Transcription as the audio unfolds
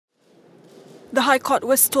The High Court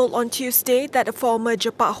was told on Tuesday that a former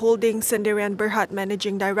Jepak Holdings Sdn Bhd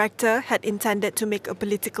managing director had intended to make a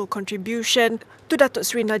political contribution to Datuk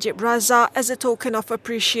Seri Najib Razak as a token of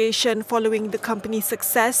appreciation following the company's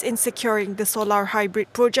success in securing the solar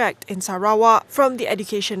hybrid project in Sarawak from the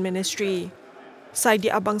Education Ministry.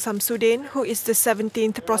 Saidi Abang Samsudin, who is the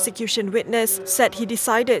 17th prosecution witness, said he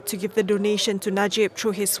decided to give the donation to Najib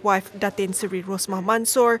through his wife Datin Seri Rosmah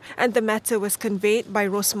Mansor, and the matter was conveyed by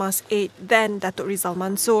Rosmah's aide, then Datuk Rizal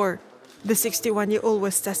Mansor. The 61-year-old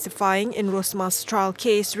was testifying in Rosmah's trial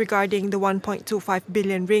case regarding the 1.25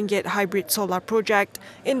 billion ringgit hybrid solar project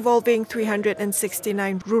involving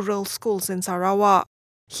 369 rural schools in Sarawak.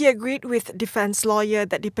 He agreed with defence lawyer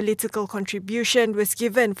that the political contribution was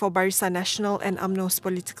given for Barisan Nasional and UMNO's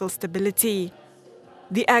political stability.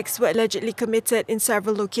 The acts were allegedly committed in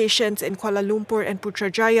several locations in Kuala Lumpur and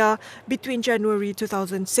Putrajaya between January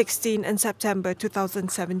 2016 and September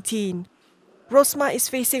 2017. Rosmah is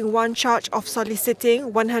facing one charge of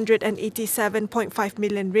soliciting 187.5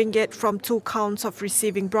 million ringgit from 2 counts of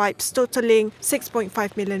receiving bribes totaling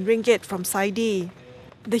 6.5 million ringgit from Saidi.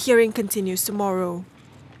 The hearing continues tomorrow.